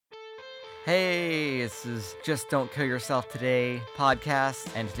Hey, this is Just Don't Kill Yourself Today podcast,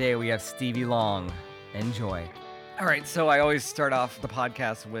 and today we have Stevie Long. Enjoy. All right, so I always start off the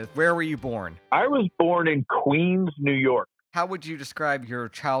podcast with, where were you born? I was born in Queens, New York. How would you describe your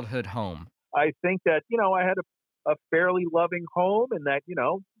childhood home? I think that, I had a fairly loving home and that,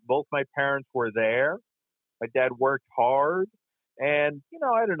 both my parents were there. My dad worked hard. And,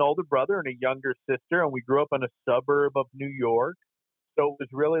 I had an older brother and a younger sister, and we grew up in a suburb of New York. So it was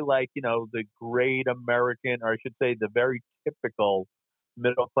really like, the great American, or I should say, the very typical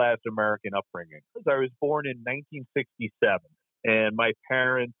middle class American upbringing. I was born in 1967, and my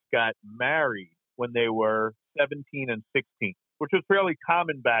parents got married when they were 17 and 16, which was fairly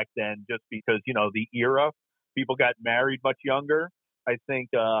common back then just because, the era, people got married much younger. I think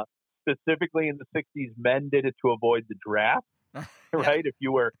specifically in the 60s, men did it to avoid the draft, right? If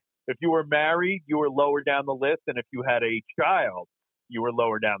you were married, you were lower down the list, and if you had a child, you were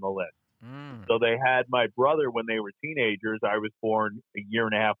lower down the list. So they had my brother when they were teenagers. I was born a year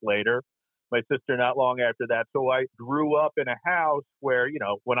and a half later. My sister not long after that. So I grew up in a house where,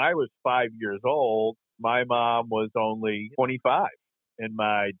 when I was 5 years old, my mom was only 25. And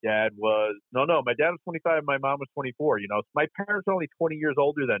my dad was, my dad was 25. My mom was 24. My parents are only 20 years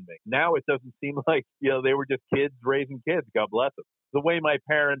older than me. Now it doesn't seem like, they were just kids raising kids. God bless them. The way my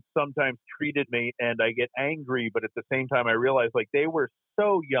parents sometimes treated me, and I get angry, but at the same time, I realize like they were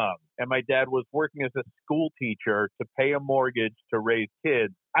so young, and my dad was working as a school teacher to pay a mortgage to raise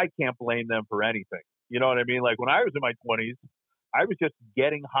kids. I can't blame them for anything. You know what I mean? Like when I was in my 20s, I was just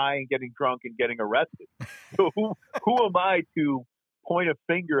getting high and getting drunk and getting arrested. So who am I to point a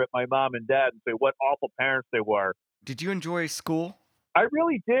finger at my mom and dad and say what awful parents they were? Did you enjoy school? I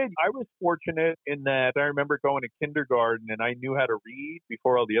really did. I was fortunate in that I remember going to kindergarten and I knew how to read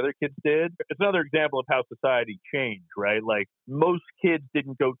before all the other kids did. It's another example of how society changed, right? Like most kids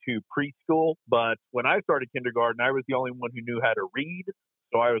didn't go to preschool, but when I started kindergarten, I was the only one who knew how to read.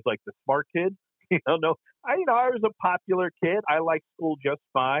 So I was like the smart kid. I was a popular kid. I liked school just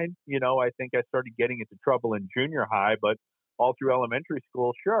fine. I think I started getting into trouble in junior high, but all through elementary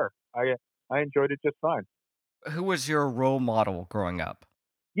school, sure, I enjoyed it just fine. Who was your role model growing up?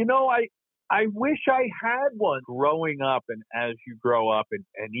 I wish I had one growing up, and as you grow up and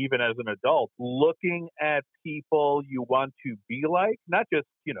even as an adult, looking at people you want to be like, not just,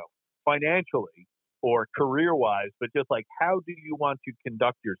 financially or career wise, but just like how do you want to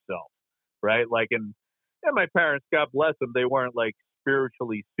conduct yourself, right? Like, and my parents, God bless them, they weren't like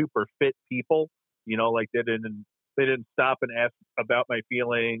spiritually super fit people, like they didn't stop and ask about my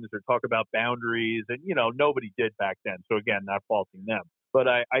feelings or talk about boundaries. And, nobody did back then. So again, not faulting them. But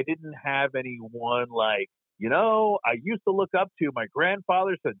I didn't have anyone like, I used to look up to my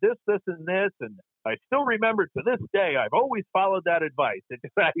grandfather said this, and this. And I still remember to this day, I've always followed that advice.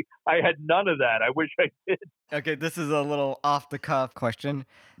 I had none of that. I wish I did. Okay, this is a little off the cuff question.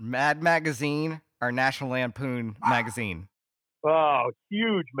 Mad Magazine or National Lampoon Magazine? Oh,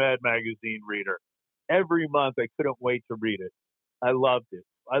 huge Mad Magazine reader. Every month I couldn't wait to read it. I loved it.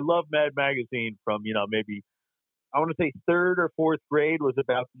 I love Mad Magazine from, maybe I want to say third or fourth grade was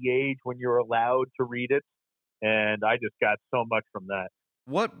about the age when you're allowed to read it. And I just got so much from that.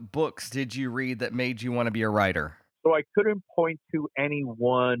 What books did you read that made you want to be a writer? So I couldn't point to any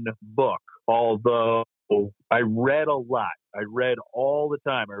one book, although I read a lot. I read all the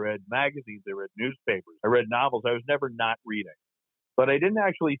time. I read magazines, I read newspapers, I read novels. I was never not reading. But I didn't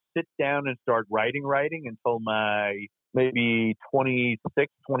actually sit down and start writing until my maybe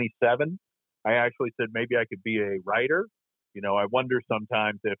 26, 27. I actually said maybe I could be a writer. I wonder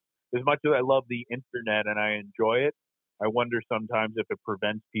sometimes if, as much as I love the internet and I enjoy it, I wonder sometimes if it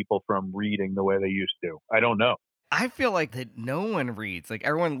prevents people from reading the way they used to. I don't know. I feel like that no one reads. Like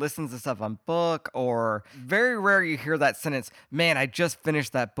everyone listens to stuff on book, or very rare you hear that sentence, man, I just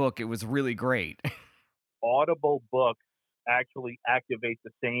finished that book. It was really great. Audible books actually activate the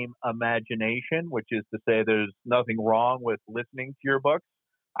same imagination, which is to say there's nothing wrong with listening to your books.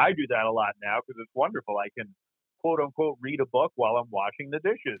 I do that a lot now because it's wonderful. I can quote unquote read a book while I'm washing the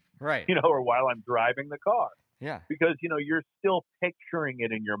dishes, Right. or while I'm driving the car Yeah. because, you're still picturing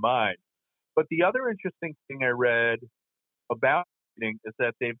it in your mind. But the other interesting thing I read about reading is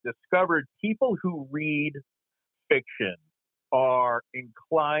that they've discovered people who read fiction are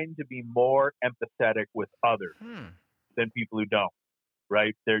inclined to be more empathetic with others than people who don't,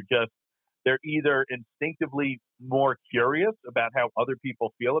 right? They're either instinctively more curious about how other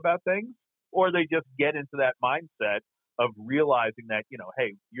people feel about things, or they just get into that mindset of realizing that,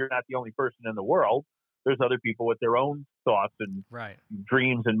 hey, you're not the only person in the world. There's other people with their own thoughts and Right.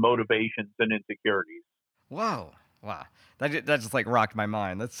 dreams and motivations and insecurities. Whoa. Wow. That just like rocked my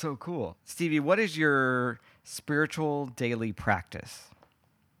mind. That's so cool. Stevie, what is your spiritual daily practice?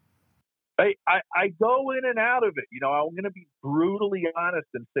 I go in and out of it. I'm going to be brutally honest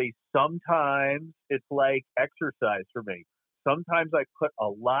and say sometimes it's like exercise for me. Sometimes I put a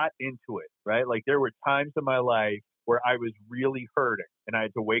lot into it, right? Like there were times in my life where I was really hurting and I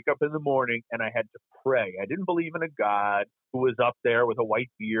had to wake up in the morning and I had to pray. I didn't believe in a God who was up there with a white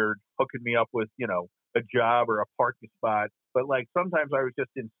beard hooking me up with, a job or a parking spot. But like sometimes I was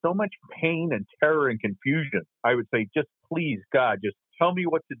just in so much pain and terror and confusion. I would say, just please, God, just tell me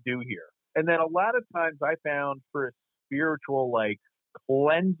what to do here. And then a lot of times I found for a spiritual like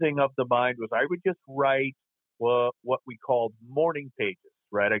cleansing of the mind was I would just write what we called morning pages,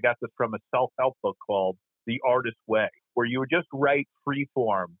 right? I got this from a self-help book called The Artist's Way, where you would just write free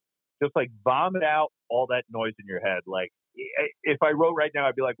form, just like vomit out all that noise in your head. Like if I wrote right now,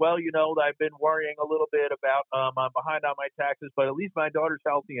 I'd be like, well, I've been worrying a little bit about I'm behind on my taxes, but at least my daughter's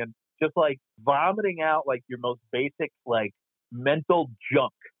healthy, and just like vomiting out like your most basic like mental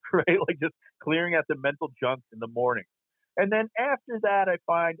junk, right? Like just clearing out the mental junk in the morning. And then after that, I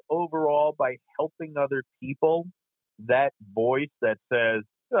find overall by helping other people, that voice that says,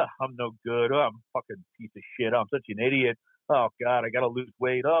 "Ugh, I'm no good. Oh, I'm a fucking piece of shit. I'm such an idiot. Oh God, I got to lose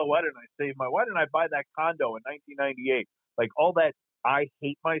weight. Oh, why didn't I buy that condo in 1998? Like all that I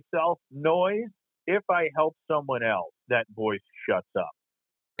hate myself noise. If I help someone else, that voice shuts up.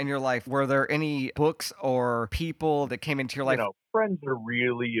 In your life, were there any books or people that came into your life? Friends are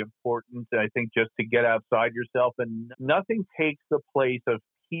really important, I think, just to get outside yourself, and nothing takes the place of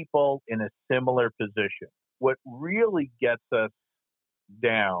people in a similar position. What really gets us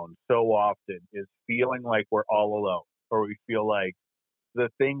down so often is feeling like we're all alone, or we feel like the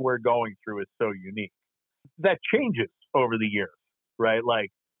thing we're going through is so unique. That changes over the years, right?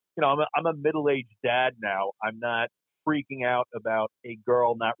 Like, I'm a middle-aged dad now. I'm not freaking out about a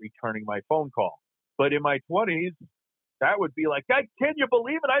girl not returning my phone call. But in my 20s, that would be like, can you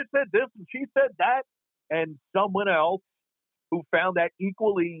believe it? I said this and she said that. And someone else who found that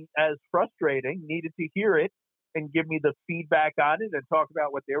equally as frustrating needed to hear it and give me the feedback on it and talk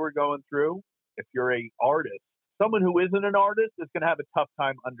about what they were going through. If you're a artist, someone who isn't an artist is going to have a tough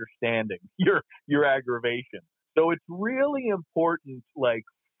time understanding your aggravation. So it's really important, like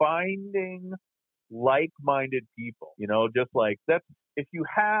finding like-minded people, just like that's, if you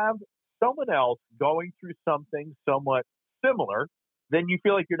have someone else going through something somewhat similar, then you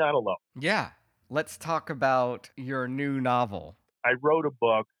feel like you're not alone. Yeah. Let's talk about your new novel. I wrote a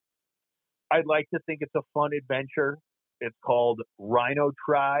book. I'd like to think it's a fun adventure. It's called Rhino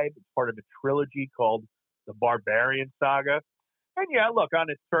Tribe. It's part of a trilogy called the Barbarian Saga. And yeah, look, on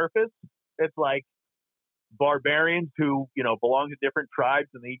its surface, it's like barbarians who, belong to different tribes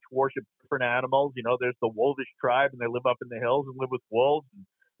and they each worship different animals. There's the Wolvish tribe and they live up in the hills and live with wolves. And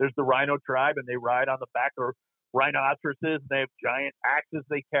there's the Rhino tribe and they ride on the back of rhinoceroses and they have giant axes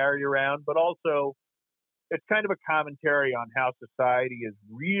they carry around. But also, it's kind of a commentary on how society is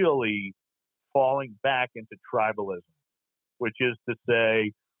really falling back into tribalism, which is to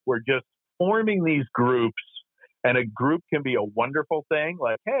say, we're just forming these groups, and a group can be a wonderful thing.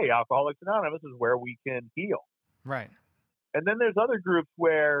 Like, hey, Alcoholics Anonymous is where we can heal. Right. And then there's other groups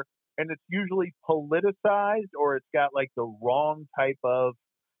where, and it's usually politicized, or it's got like the wrong type of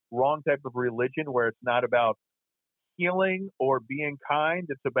religion, where it's not about healing or being kind.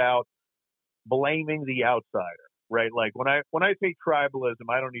 It's about blaming the outsider, right? Like when I say tribalism,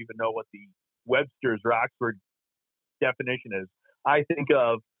 I don't even know what the Webster's or Oxford definition is. I think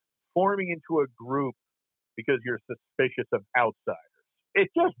of forming into a group because you're suspicious of outsiders. It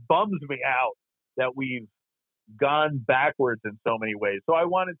just bums me out that we've gone backwards in so many ways. So I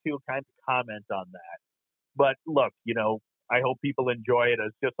wanted to kind of comment on that. But look, I hope people enjoy it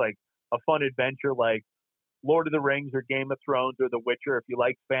as just like a fun adventure like Lord of the Rings or Game of Thrones or The Witcher. If you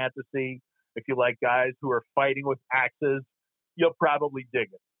like fantasy, if you like guys who are fighting with axes, you'll probably dig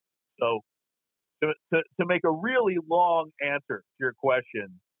it. So to make a really long answer to your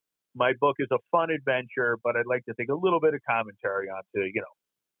question, my book is a fun adventure, but I'd like to think a little bit of commentary onto,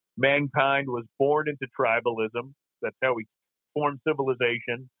 mankind was born into tribalism. That's how we formed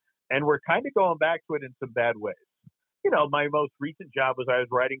civilization. And we're kind of going back to it in some bad ways. My most recent job was I was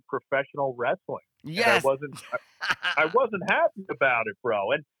writing professional wrestling. Yes. And I wasn't happy about it,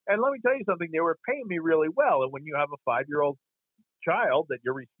 bro. And let me tell you something, they were paying me really well. And when you have a 5-year-old child that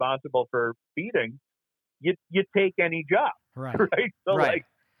you're responsible for feeding, you take any job. Right. Right. So right. like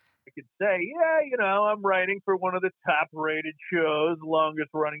I could say, yeah, I'm writing for one of the top rated shows, longest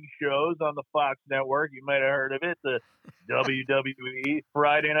running shows on the Fox network. You might have heard of it, the WWE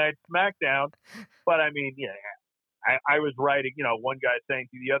Friday Night SmackDown. But I mean, yeah, I was writing, one guy saying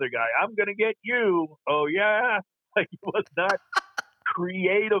to the other guy, "I'm going to get you." Oh yeah. Like it was not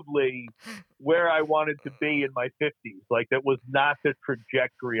creatively where I wanted to be in my 50s. Like that was not the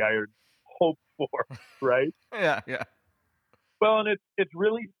trajectory I had hoped for, right? Yeah, yeah. Well, and it's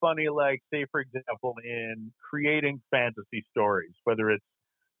really funny, like, say, for example, in creating fantasy stories, whether it's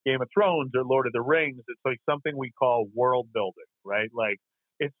Game of Thrones or Lord of the Rings, it's like something we call world building, right? Like,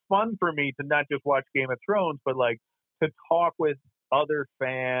 it's fun for me to not just watch Game of Thrones, but like to talk with other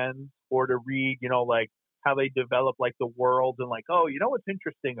fans or to read, like how they develop like the worlds and like, oh, what's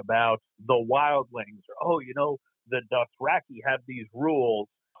interesting about the wildlings, or oh, the Dothraki have these rules.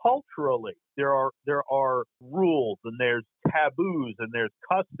 Culturally, there are rules and there's taboos and there's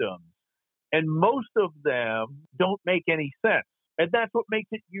customs, and most of them don't make any sense. And that's what makes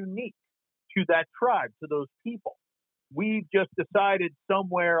it unique to that tribe, to those people. We've just decided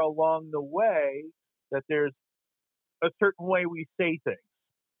somewhere along the way that there's a certain way we say things.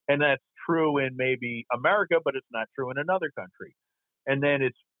 And that's true in maybe America, but it's not true in another country. And then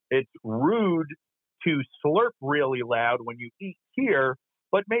it's rude to slurp really loud when you eat here,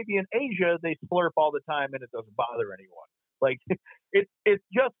 but maybe in Asia they slurp all the time and it doesn't bother anyone. Like it's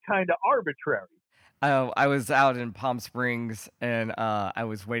just kind of arbitrary. I was out in Palm Springs and I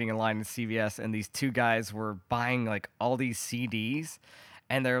was waiting in line in CVS, and these two guys were buying like all these CDs,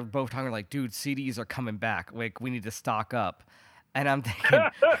 and they're both talking like, "Dude, CDs are coming back. Like, we need to stock up." And I'm thinking,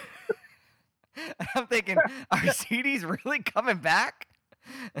 are CDs really coming back?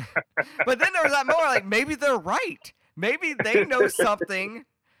 But then there was that moment, like maybe they're right. Maybe they know something.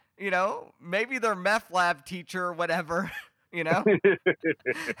 Maybe their meth lab teacher or whatever.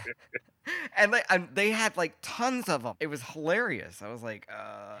 And they had like tons of them. It was hilarious. I was like,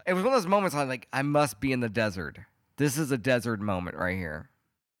 it was one of those moments I'm like, I must be in the desert. This is a desert moment right here.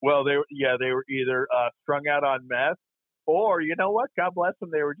 Well, they were either strung out on meth, or you know what? God bless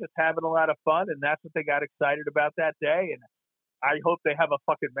them. They were just having a lot of fun, and that's what they got excited about that day. And I hope they have a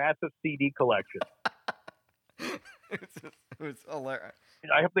fucking massive CD collection. It was hilarious.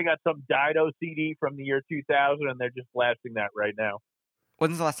 I hope they got some Dido CD from the year 2000, and they're just blasting that right now.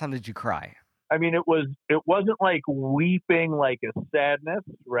 When's the last time did you cry? I mean, it wasn't like weeping like a sadness,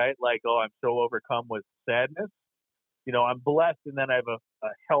 right? Like, oh, I'm so overcome with sadness. I'm blessed, and then I have a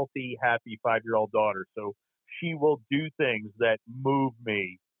healthy, happy 5-year-old daughter. So she will do things that move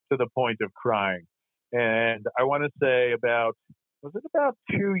me to the point of crying. And I want to say was it about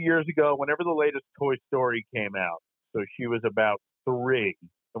 2 years ago, whenever the latest Toy Story came out? So she was about 3.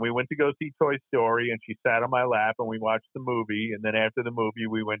 And we went to go see Toy Story, and she sat on my lap, and we watched the movie. And then after the movie,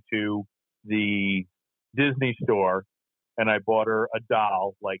 we went to the Disney store, and I bought her a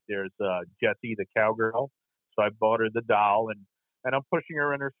doll. Like there's Jessie the cowgirl. So I bought her the doll, and I'm pushing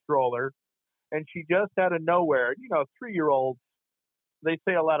her in her stroller. And she just out of nowhere, 3-year-olds, they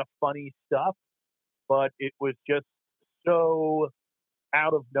say a lot of funny stuff, but it was just so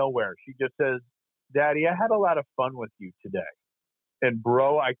out of nowhere. She just says, "Daddy, I had a lot of fun with you today." And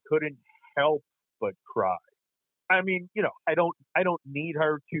bro, I couldn't help but cry. I mean, I don't need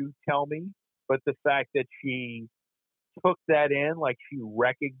her to tell me, but the fact that she took that in, like she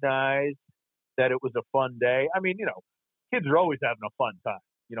recognized that it was a fun day. I mean, kids are always having a fun time.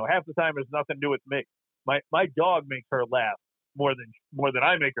 Half the time has nothing to do with me. My dog makes her laugh more than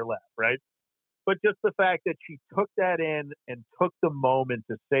I make her laugh, right? But just the fact that she took that in and took the moment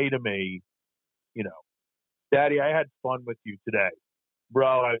to say to me, "Daddy, I had fun with you today."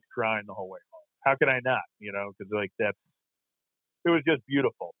 Bro, I was crying the whole way home. How can I not? Because like it was just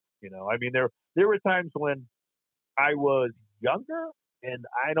beautiful. I mean, there were times when I was younger, and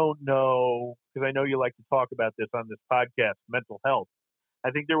I don't know, because I know you like to talk about this on this podcast, mental health.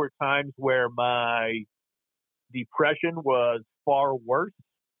 I think there were times where my depression was far worse,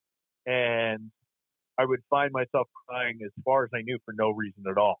 and I would find myself crying as far as I knew for no reason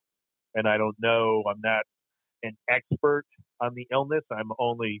at all. And I don't know, I'm not an expert on the illness. I'm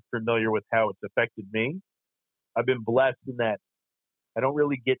only familiar with how it's affected me. I've been blessed in that I don't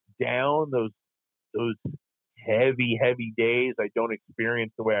really get down those heavy, heavy days. I don't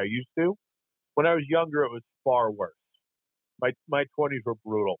experience the way I used to. When I was younger, it was far worse. My 20s were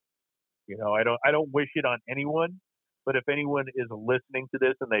brutal. I don't wish it on anyone, but if anyone is listening to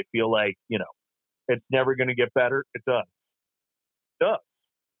this and they feel like, it's never going to get better, it does. It does.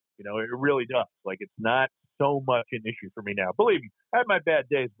 It really does. Like, it's not so much an issue for me now. Believe me, I have my bad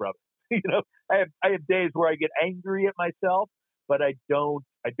days, brother. I have days where I get angry at myself, but I don't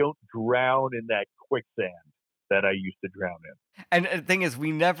drown in that quicksand that I used to drown in. And the thing is,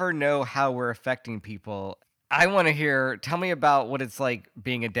 we never know how we're affecting people I want to hear. Tell me about what it's like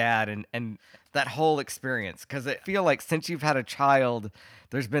being a dad and that whole experience, because I feel like since you've had a child,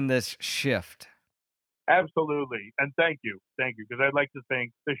 there's been this shift. Absolutely. And thank you, because I'd like to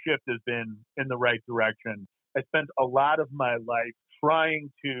think the shift has been in the right direction. I spent a lot of my life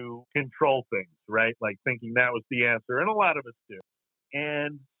trying to control things, right? Like thinking that was the answer, and a lot of us do.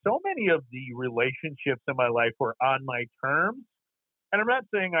 And so many of the relationships in my life were on my terms. And I'm not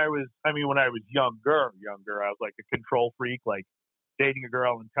saying I mean, when I was younger, I was like a control freak, like dating a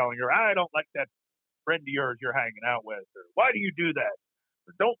girl and telling her, I don't like that friend of yours you're hanging out with, or why do you do that?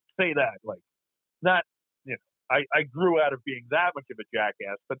 Or don't say that. Like, not, you know, I grew out of being that much of a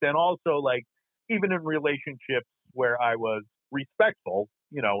jackass, but then also, like, even in relationships where I was respectful,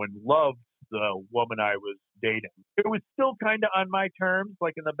 you know, and loved the woman I was dating, it was still kind of on my terms,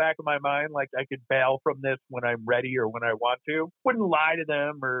 like in the back of my mind, like I could bail from this when I'm ready or when I want to. Wouldn't lie to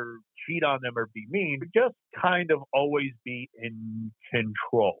them or cheat on them or be mean, but just kind of always be in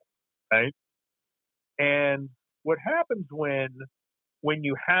control, right? And what happens when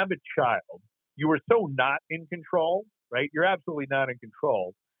you have a child, you are so not in control, right? You're absolutely not in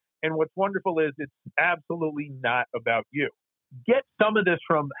control. And what's wonderful is it's absolutely not about you. Get some of this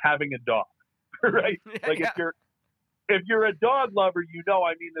from having a dog, Mhm. right? Yeah, Like yeah. if you're a dog lover, you know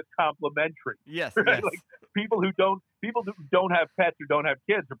I mean this complimentary, Yes, right? Like yes. people who don't have pets or don't have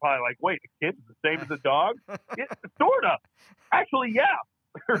kids are probably like, wait, a kid's the same as a dog? It, sort of. Actually, yeah,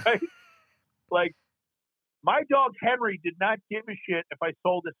 right? Like my dog Henry did not give a shit if I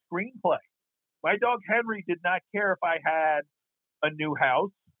sold a screenplay. My dog Henry did not care if I had a new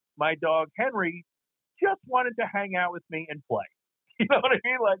house. My dog Henry just wanted to hang out with me and play. You know what I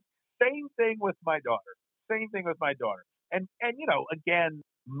mean? Like same thing with my daughter. Same thing with my daughter. And you know, again,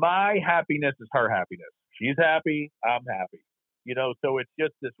 my happiness is her happiness. She's happy, I'm happy. You know, so it's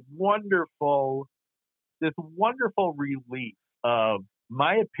just this wonderful relief of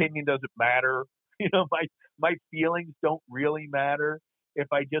my opinion doesn't matter. You know, my feelings don't really matter. If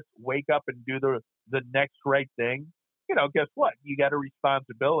I just wake up and do the next right thing, you know, guess what? You got a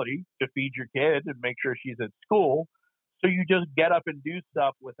responsibility to feed your kid and make sure she's at school. So you just get up and do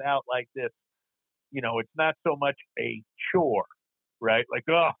stuff without like this, you know, it's not so much a chore, right? Like,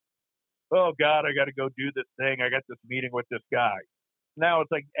 oh God, I got to go do this thing. I got this meeting with this guy. Now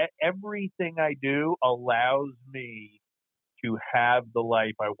it's like everything I do allows me to have the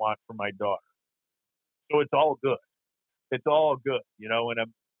life I want for my daughter. So it's all good. It's all good, you know, and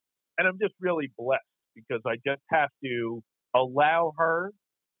I'm just really blessed because I just have to allow her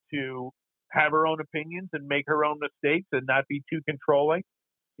to have her own opinions and make her own mistakes and not be too controlling.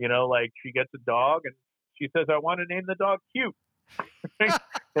 You know, like she gets a dog and she says, I want to name the dog cute.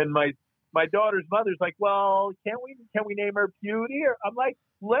 And my daughter's mother's like, well, can we name her Beauty? Or I'm like,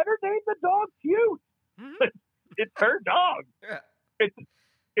 let her name the dog cute. Mhm. It's her dog. Yeah. It's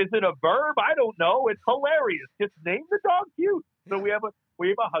is it a verb? I don't know. It's hilarious. Just name the dog cute. So Yeah. we have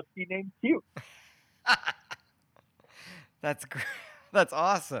a husky named Cute. That's great. That's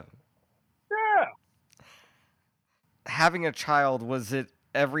awesome. Yeah. Having a child, was it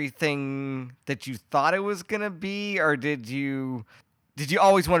everything that you thought it was gonna be, or did you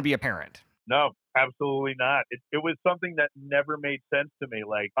always want to be a parent? No, absolutely not. It was something that never made sense to me.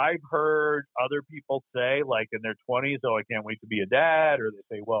 Like I've heard other people say, like in their 20s, oh, I can't wait to be a dad, or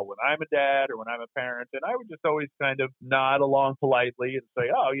they say, well, when I'm a dad or when I'm a parent, and I would just always kind of nod along politely and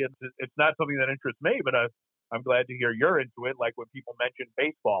say, oh, yeah, it's not something that interests me, but I'm glad to hear you're into it. Like when people mention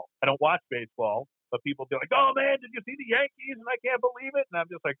baseball, I don't watch baseball, but people be like, "Oh man, did you see the Yankees?" And I can't believe it. And I'm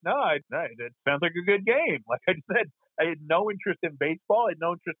just like, "No, it sounds like a good game." Like I said, I had no interest in baseball. I had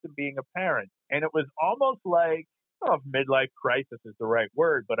no interest in being a parent. And it was almost like, I don't know if midlife crisis is the right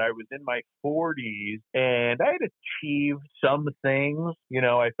word, but I was in my 40s and I had achieved some things. You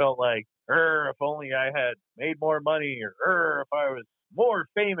know, I felt like, if only I had made more money, or if I was more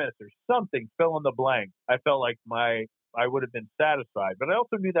famous or something, fill in the blank. I felt like I would have been satisfied. But I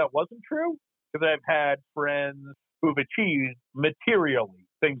also knew that wasn't true because I've had friends who've achieved materially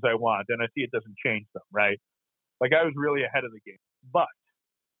things I want, and I see it doesn't change them, right? Like I was really ahead of the game. But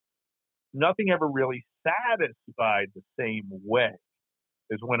nothing ever really satisfied the same way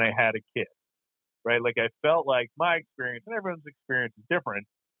as when I had a kid, right? Like I felt like my experience and everyone's experience is different.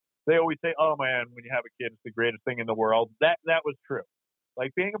 They always say, "Oh man, when you have a kid, it's the greatest thing in the world." That was true.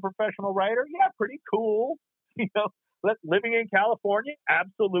 Like being a professional writer, yeah, pretty cool. You know, living in California,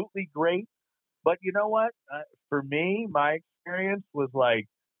 absolutely great. But you know what? For me, my experience was like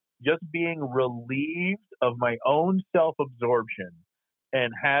just being relieved of my own self absorption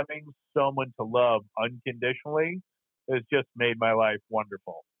and having someone to love unconditionally has just made my life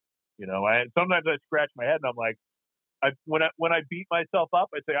wonderful. Sometimes I scratch my head and I'm like, when I beat myself up,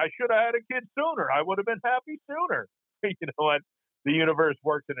 I say I should have had a kid sooner. I would have been happy sooner. You know what? The universe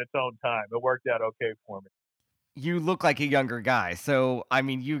works in its own time. It worked out okay for me. You look like a younger guy, so I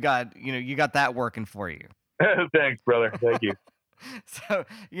mean, you got that working for you. Thanks, brother. Thank you. So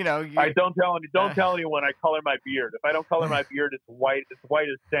I you. don't tell anyone I color my beard. If I don't color my beard, it's white. It's white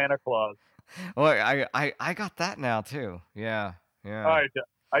as Santa Claus. Well, I got that now too. Yeah, All yeah. right.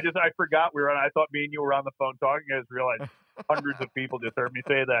 I forgot we were on. I thought me and you were on the phone talking. I just realized hundreds of people just heard me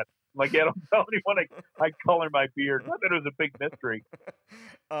say that. I'm like, yeah, don't tell anyone I color my beard. Not that it was a big mystery.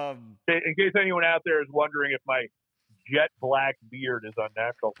 In case anyone out there is wondering if my jet black beard is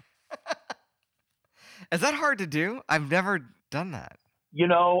unnatural. Is that hard to do? I've never done that.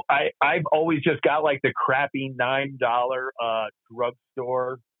 I've always just got like the crappy $9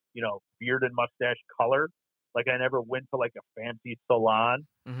 drugstore, beard and mustache color. Like I never went to like a fancy salon.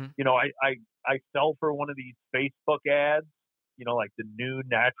 Mm-hmm. I fell for one of these Facebook ads, like the new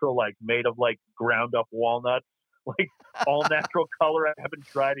natural, like made of like ground up walnuts, like all natural color. I haven't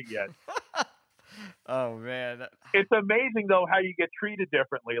tried it yet. Oh man. It's amazing though how you get treated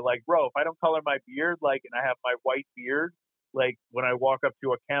differently. Like, bro, if I don't color my beard, like, and I have my white beard, like when I walk up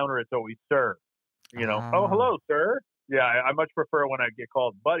to a counter, it's always sir. Oh, hello, sir. Yeah, I much prefer when I get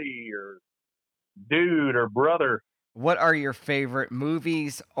called buddy or dude or brother. What are your favorite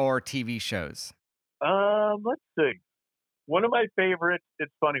movies or TV shows? Let's see. One of my favorites.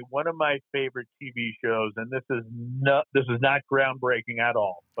 It's funny. One of my favorite TV shows, and this is not groundbreaking at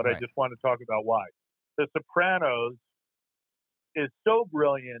all, but Right. I just want to talk about why. The Sopranos is so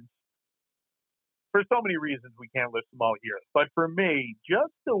brilliant for so many reasons. We can't list them all here, but for me,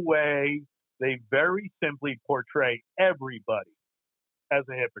 just the way they very simply portray everybody as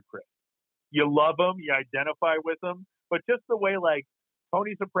a hypocrite. You love them, you identify with them, but just the way, like,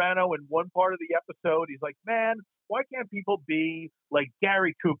 Tony Soprano in one part of the episode, he's like, man, why can't people be like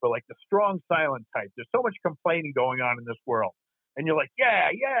Gary Cooper, like the strong, silent type? There's so much complaining going on in this world. And you're like, yeah,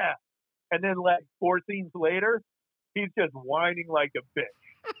 yeah. And then like 4 scenes later, he's just whining like a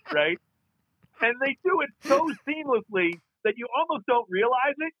bitch, right? And they do it so seamlessly that you almost don't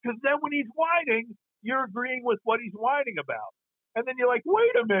realize it, because then when he's whining, you're agreeing with what he's whining about. And then you're like,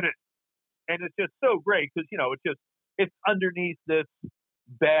 wait a minute. And it's just so great because, it's underneath this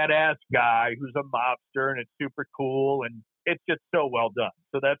badass guy who's a mobster, and it's super cool, and it's just so well done.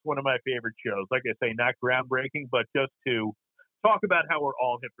 So that's one of my favorite shows. Like I say, not groundbreaking, but just to talk about how we're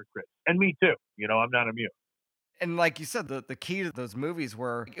all hypocrites. And me too. I'm not immune. And like you said, the key to those movies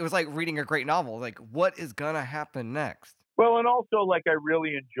were it was like reading a great novel. Like, what is gonna happen next? Well, and also like I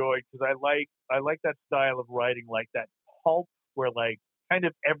really enjoyed, because I like that style of writing, like that pulp where like kind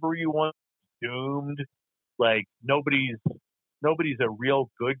of everyone's doomed. Like nobody's a real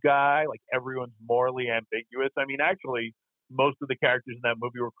good guy. Like everyone's morally ambiguous. I mean, actually, most of the characters in that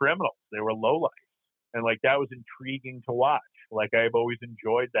movie were criminals. They were lowlifes, and like that was intriguing to watch. Like I've always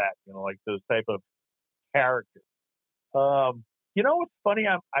enjoyed that. Like those type of characters. What's funny?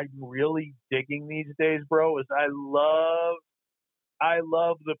 I'm really digging these days, bro. Is I love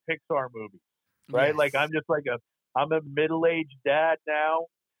the Pixar movies. Right? Yes. Like I'm a middle-aged dad now.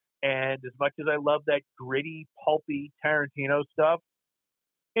 And as much as I love that gritty, pulpy Tarantino stuff,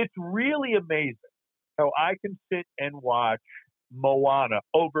 it's really amazing how I can sit and watch Moana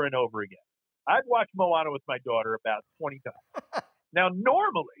over and over again. I've watched Moana with my daughter about 20 times. Now,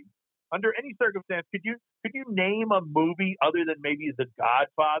 normally, under any circumstance, could you name a movie other than maybe The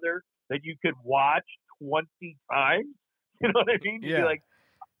Godfather that you could watch 20 times? You know what I mean? You'd be like,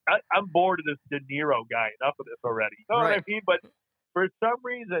 I'm bored of this De Niro guy. Enough of this already. You know what I mean? But for some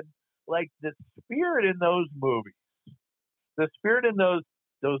reason, like the spirit in those movies, the spirit in those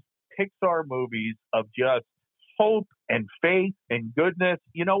Pixar movies of just hope and faith and goodness,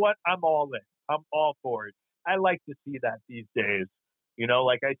 you know what? I'm all in. I'm all for it. I like to see that these days.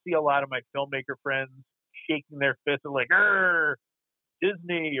 Like I see a lot of my filmmaker friends shaking their fists and like,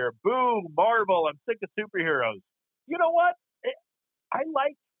 Disney or boo, Marvel. I'm sick of superheroes. You know what? I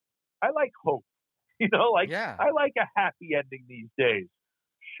like hope. I like a happy ending these days.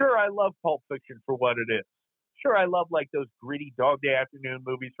 Sure, I love Pulp Fiction for what it is. Sure, I love like those gritty Dog Day Afternoon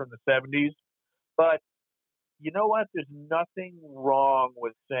movies from the 70s. But you know what? There's nothing wrong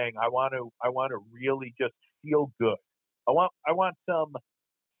with saying I want to really just feel good. I want some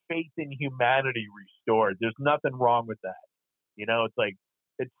faith in humanity restored. There's nothing wrong with that. It's like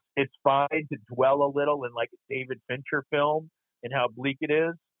it's fine to dwell a little in like a David Fincher film and how bleak it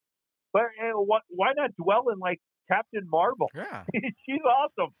is. But why not dwell in like Captain Marvel? Yeah. She's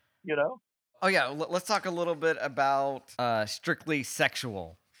awesome, Oh yeah, let's talk a little bit about Strictly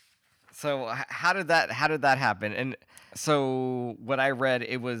Sexual. So how did that happen? And so what I read,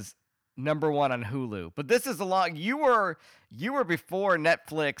 it was number one on Hulu. But this is a long. You were before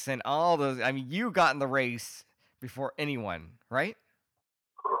Netflix and all those. I mean, you got in the race before anyone, right?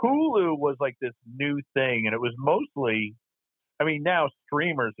 Hulu was like this new thing, and it was mostly. I mean, now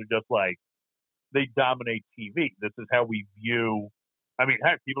streamers are just like they dominate TV. This is how we view. I mean,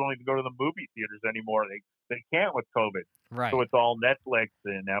 heck, people don't even go to the movie theaters anymore. They can't with COVID, so Right. it's all Netflix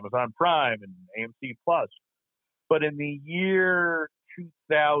and Amazon Prime and AMC Plus. But in the year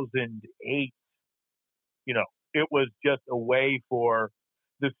 2008, you know, it was just a way for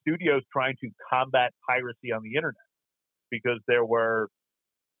the studios trying to combat piracy on the internet because there were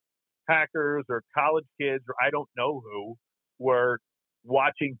hackers or college kids or I don't know who were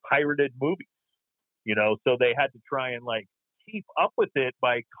watching pirated movies, so they had to try and like keep up with it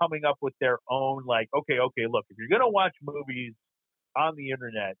by coming up with their own like, okay, look, if you're going to watch movies on the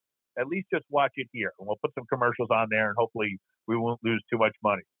internet, at least just watch it here and we'll put some commercials on there and hopefully we won't lose too much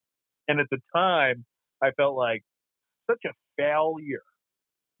money. And at the time, I felt like such a failure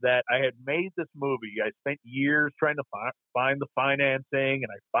that I had made this movie. I spent years trying to find the financing, and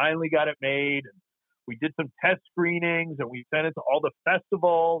I finally got it made. And we did some test screenings, and we sent it to all the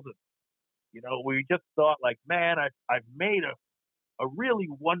festivals. And we just thought, like, man, I've made a really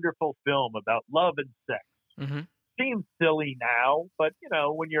wonderful film about love and sex. Hmm. Seems silly now, but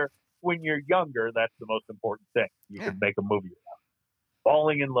when you're younger, that's the most important thing you Yeah. can make a movie about.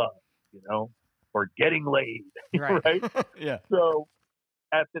 Falling in love, or getting laid, Right. right? Yeah. So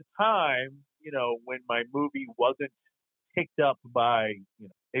at the time, when my movie wasn't picked up by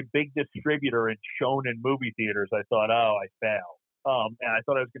a big distributor and shown in movie theaters, I thought, oh, I failed. And I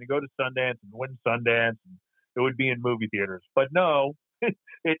thought I was going to go to Sundance and win Sundance, and it would be in movie theaters. But no,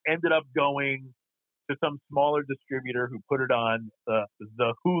 it ended up going to some smaller distributor who put it on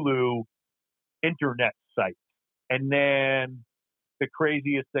the Hulu internet site. And then the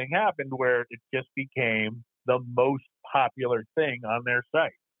craziest thing happened where it just became the most popular thing on their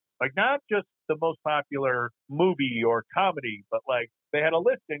site. Like, not just the most popular movie or comedy, but like they had a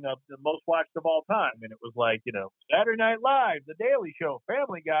listing of the most watched of all time. And it was like, Saturday Night Live, The Daily Show,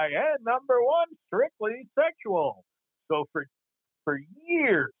 Family Guy, and number one, Strictly Sexual. So for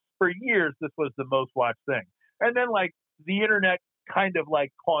years, this was the most watched thing. And then like the internet kind of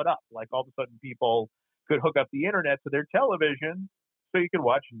like caught up. Like all of a sudden people could hook up the internet to their television so you could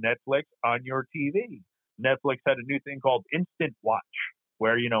watch Netflix on your TV. Netflix had a new thing called Instant Watch,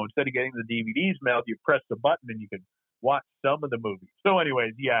 where, instead of getting the DVDs mailed, you press the button and you could watch some of the movies. So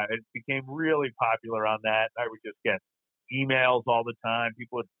anyways, yeah, it became really popular on that. I would just get emails all the time.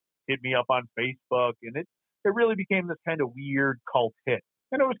 People would hit me up on Facebook, and it really became this kind of weird cult hit.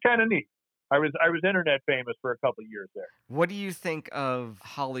 And it was kind of neat. I was internet famous for a couple of years there. What do you think of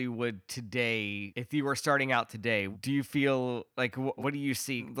Hollywood today? If you were starting out today, do you feel like what do you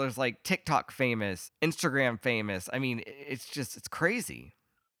see? There's like TikTok famous, Instagram famous. I mean, it's crazy.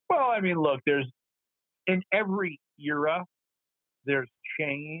 Well, I mean, look, there's in every era there's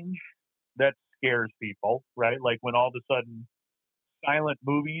change that scares people, right? Like when all of a sudden silent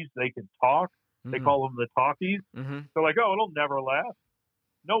movies they can talk. They Hmm. call them the talkies. Hmm. They're like, oh, it'll never last.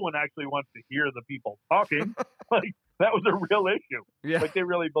 No one actually wants to hear the people talking. Like that was a real issue. Yeah. Like they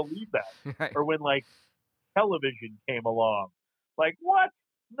really believe that. Right. Or when like television came along, like what?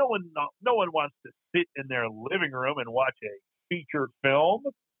 No one wants to sit in their living room and watch a feature film.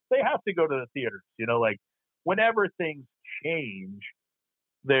 They have to go to the theaters. Like whenever things change,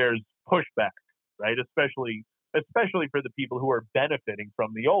 there's pushback, right? Especially for the people who are benefiting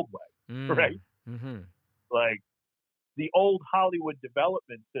from the old way, right? Mm. Hmm. Like the old Hollywood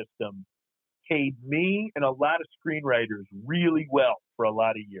development system paid me and a lot of screenwriters really well for a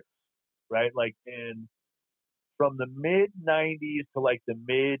lot of years, right? Like from the mid 90s to like the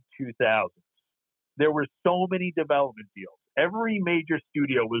mid 2000s, there were so many development deals. Every major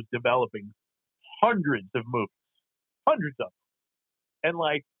studio was developing hundreds of movies, hundreds of them. And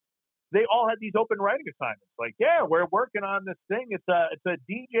like they all had these open writing assignments. Like, yeah, we're working on this thing. It's a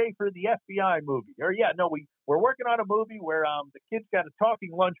DJ for the FBI movie. Or yeah, no, we're working on a movie where the kid's got a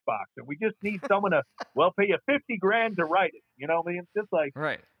talking lunchbox, and we just need someone to pay you $50,000 to write it. You know what I mean? It's just like,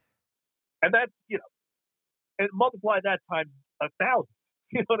 Right. and that's and multiply that times 1,000.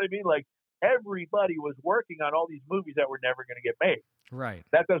 You know what I mean? Like everybody was working on all these movies that were never going to get made. Right.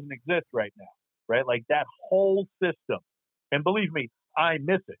 That doesn't exist right now, right? Like that whole system. And believe me, I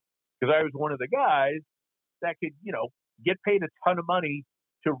miss it because I was one of the guys that could, get paid a ton of money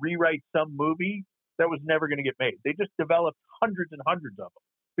to rewrite some movie that was never going to get made. They just developed hundreds and hundreds of them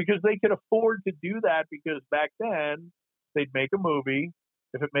because they could afford to do that because back then they'd make a movie,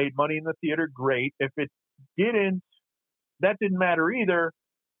 If it made money in the theater, great. If it didn't, that didn't matter either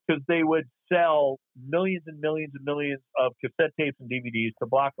because they would sell millions and millions and millions of cassette tapes and DVDs to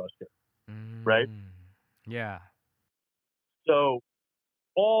Blockbuster, right? Mm, yeah. So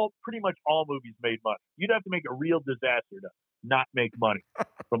pretty much all movies made money. You'd have to make a real disaster to not make money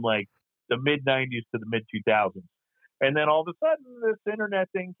from like the mid 90s to the mid 2000s. And then all of a sudden this internet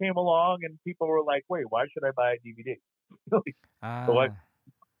thing came along and people were like, wait, why should I buy a DVD? So Ah,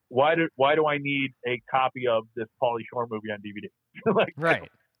 why do I need a copy of this Pauly Shore movie on DVD? Like, right.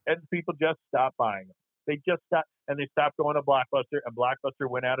 and people just stopped buying them. They just stopped, and they stopped going to Blockbuster, and Blockbuster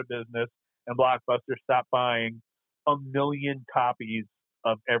went out of business, and Blockbuster stopped buying a million copies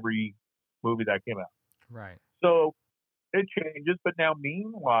of every movie that came out. Right. So it changes, but now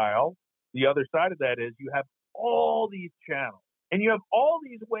meanwhile, the other side of that is you have all these channels, and you have all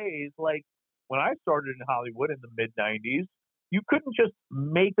these ways. Like when I started in Hollywood in the mid '90s, you couldn't just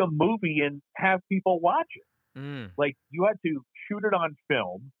make a movie and have people watch it. Mm. Like you had to shoot it on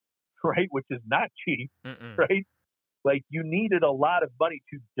film, right, which is not cheap, Mm-mm. right? Like you needed a lot of money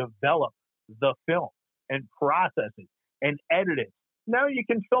to develop the film and process it and edit it. Now you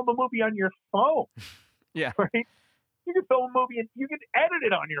can film a movie on your phone, Yeah. right? You can film a movie and you can edit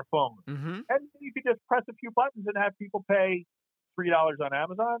it on your phone. Mm-hmm. And you can just press a few buttons and have people pay $3 on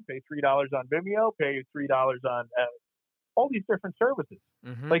Amazon, pay $3 on Vimeo, pay $3 on all these different services.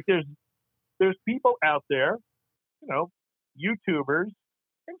 Mm-hmm. Like there's people out there, you know, YouTubers,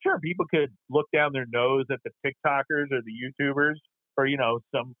 and sure, people could look down their nose at the TikTokers or the YouTubers, or you know,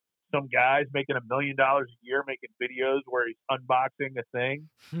 some guys making $1 million a year making videos where he's unboxing a thing.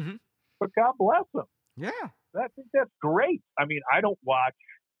 Mm-hmm. But God bless them. Yeah. I think that's great. I mean, I don't watch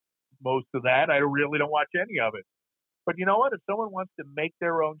most of that. I really don't watch any of it. But you know what? If someone wants to make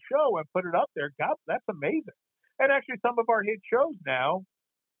their own show and put it up there, God, that's amazing. And actually, some of our hit shows now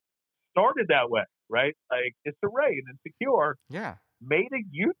started that way, right? Like Issa Rae and Insecure Yeah. made a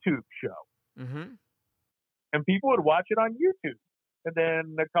YouTube show, Mm-hmm. and people would watch it on YouTube. And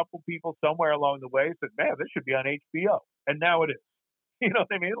then a couple people somewhere along the way said, "Man, this should be on HBO," and now it is. You know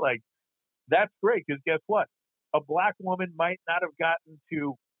what I mean? Like that's great because guess what? A black woman might not have gotten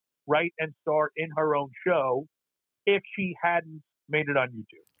to write and star in her own show if she hadn't made it on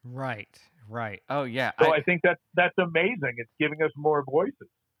YouTube. Right. Right. Oh yeah. So I think that's amazing. It's giving us more voices.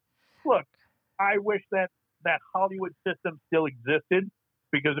 Look, I wish that Hollywood system still existed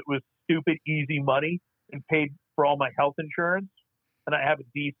because it was stupid easy money and paid for all my health insurance, and I have a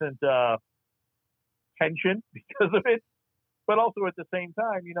decent pension because of it. But also at the same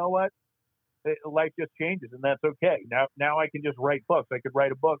time, you know what? Life just changes, and that's okay. Now I can just write books. I could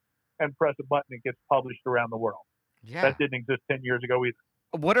write a book and press a button, and it gets published around the world. Yeah. That didn't exist 10 years ago either.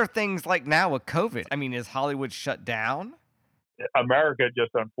 What are things like now with COVID? I mean, is Hollywood shut down? America just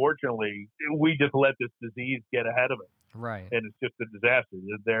unfortunately, we just let this disease get ahead of us, Right. and it's just a disaster.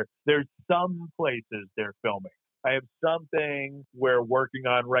 There's some places they're filming. I have something we're working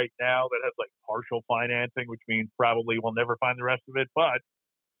on right now that has like partial financing, which means probably we'll never find the rest of it. But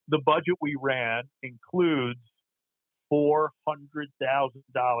the budget we ran includes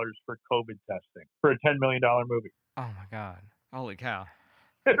 $400,000 for COVID testing for a $10 million movie. Oh my God. Holy cow.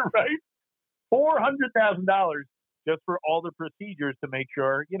 Right? $400,000 just for all the procedures to make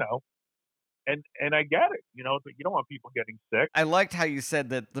sure, you know, and I get it, you know, but you don't want people getting sick. I liked how you said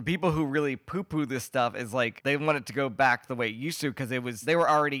that the people who really poo-poo this stuff is like they want it to go back the way it used to because they were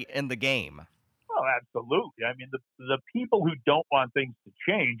already in the game. Oh, absolutely. I mean, the people who don't want things to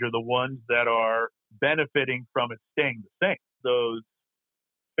change are the ones that are benefiting from it staying the same. Those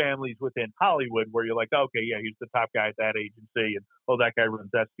families within Hollywood where you're like, okay, yeah, he's the top guy at that agency, and oh, that guy runs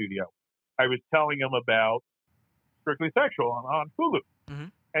that studio. I was telling him about Strictly Sexual on Hulu. Mm-hmm.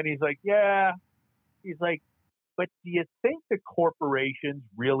 And he's like, yeah. He's like, but do you think the corporations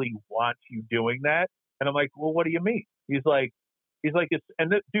really want you doing that? And I'm like, well, what do you mean? He's like, it's, and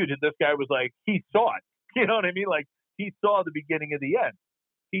this guy was like, he saw it. You know what I mean? Like, he saw the beginning of the end.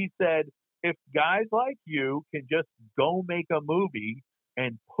 He said, if guys like you can just go make a movie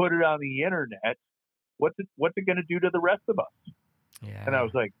and put it on the internet, what's it going to do to the rest of us? Yeah. And I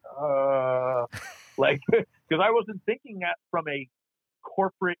was like, like, because I wasn't thinking that from a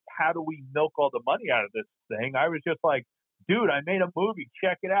corporate, how do we milk all the money out of this thing? I was just like, dude, I made a movie.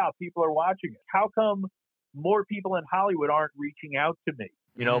 Check it out. People are watching it. How come more people in Hollywood aren't reaching out to me?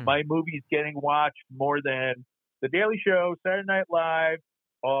 You know, my movie's getting watched more than The Daily Show, Saturday Night Live,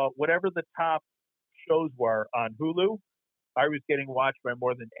 whatever the top shows were on Hulu. I was getting watched by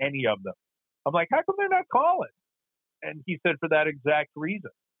more than any of them. I'm like, how come they're not calling? And he said for that exact reason.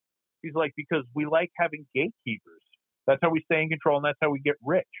 He's like, because we like having gatekeepers. That's how we stay in control, and that's how we get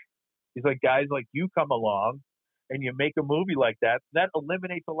rich. He's like, guys like you come along and you make a movie like that, that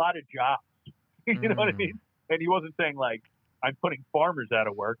eliminates a lot of jobs. You know what I Mm, mean? And he wasn't saying like, I'm putting farmers out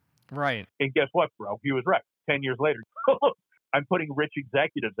of work. right. And guess what, bro? He was right. 10 years later, I'm putting rich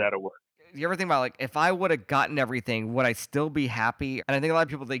executives out of work. You ever think about like if I would have gotten everything, would I still be happy? And I think a lot of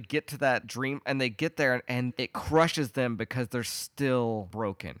people they get to that dream and they get there and it crushes them because they're still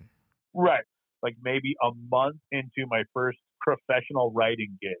broken. Right. Like maybe a month into my first professional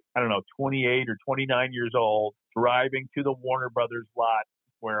writing gig. I don't know, 28 or 29 years old, driving to the Warner Brothers lot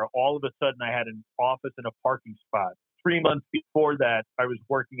where all of a sudden I had an office and a parking spot. 3 months before that, I was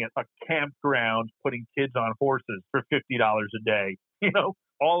working at a campground putting kids on horses for $50 a day. You know,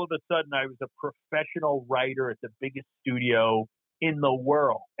 all of a sudden I was a professional writer at the biggest studio in the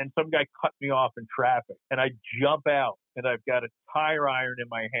world. And some guy cut me off in traffic. And I jump out and I've got a tire iron in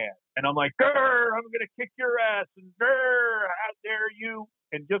my hand. And I'm like, grr, I'm going to kick your ass. And grr, how dare you?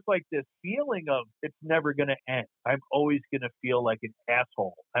 And just like this feeling of it's never going to end. I'm always going to feel like an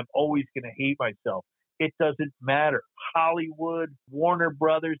asshole. I'm always going to hate myself. It doesn't matter. Hollywood, Warner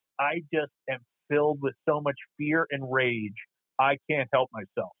Brothers, I just am filled with so much fear and rage. I can't help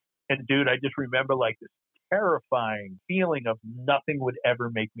myself. And dude, I just remember like this terrifying feeling of nothing would ever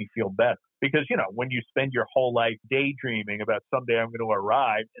make me feel better. Because, you know, when you spend your whole life daydreaming about someday I'm going to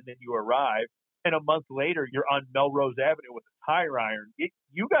arrive, and then you arrive, and a month later you're on Melrose Avenue with a tire iron,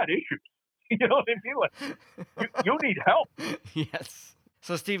 you got issues. You know what I mean? Like, you need help. Yes.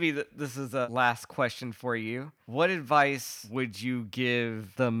 So, Stevie, this is a last question for you. What advice would you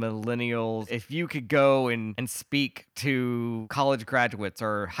give the millennials if you could go and speak to college graduates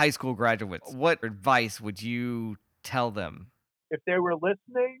or high school graduates? What advice would you tell them? If they were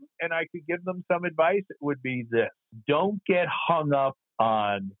listening and I could give them some advice, it would be this. Don't get hung up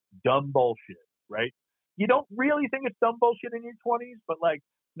on dumb bullshit, right? You don't really think it's dumb bullshit in your 20s, but like,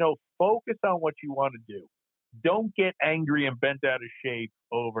 no, focus on what you want to do. Don't get angry and bent out of shape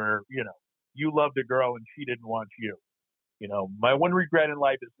over, you know, you loved a girl and she didn't want you. You know, my one regret in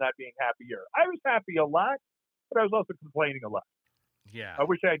life is not being happier. I was happy a lot, but I was also complaining a lot. Yeah. I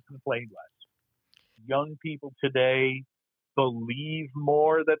wish I had complained less. Young people today believe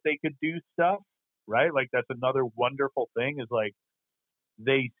more that they could do stuff, right? Like that's another wonderful thing is like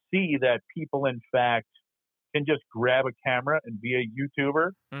they see that people in fact can just grab a camera and be a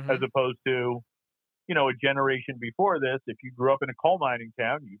YouTuber as Hmm. opposed to, you know, a generation before this, if you grew up in a coal mining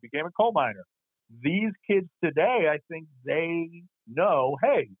town, you became a coal miner. These kids today, I think they know,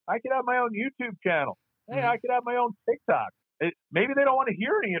 hey, I could have my own YouTube channel. Hey, Hmm. I could have my own TikTok. Maybe they don't want to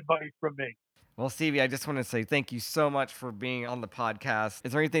hear any advice from me. Well, Stevie, I just want to say thank you so much for being on the podcast.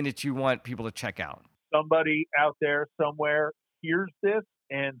 Is there anything that you want people to check out? Somebody out there somewhere hears this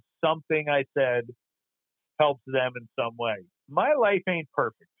and something I said helps them in some way. My life ain't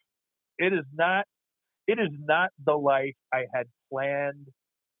perfect. It is not the life I had planned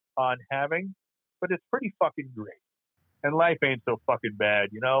on having, but it's pretty fucking great. And life ain't so fucking bad,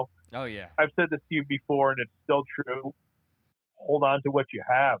 you know? Oh, yeah. I've said this to you before and it's still true. Hold on to what you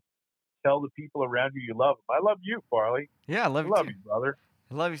have. Tell the people around you love them. I love you, Farley. Yeah, I love I you love too. you, brother.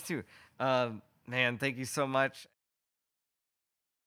 I love you too. Man, thank you so much.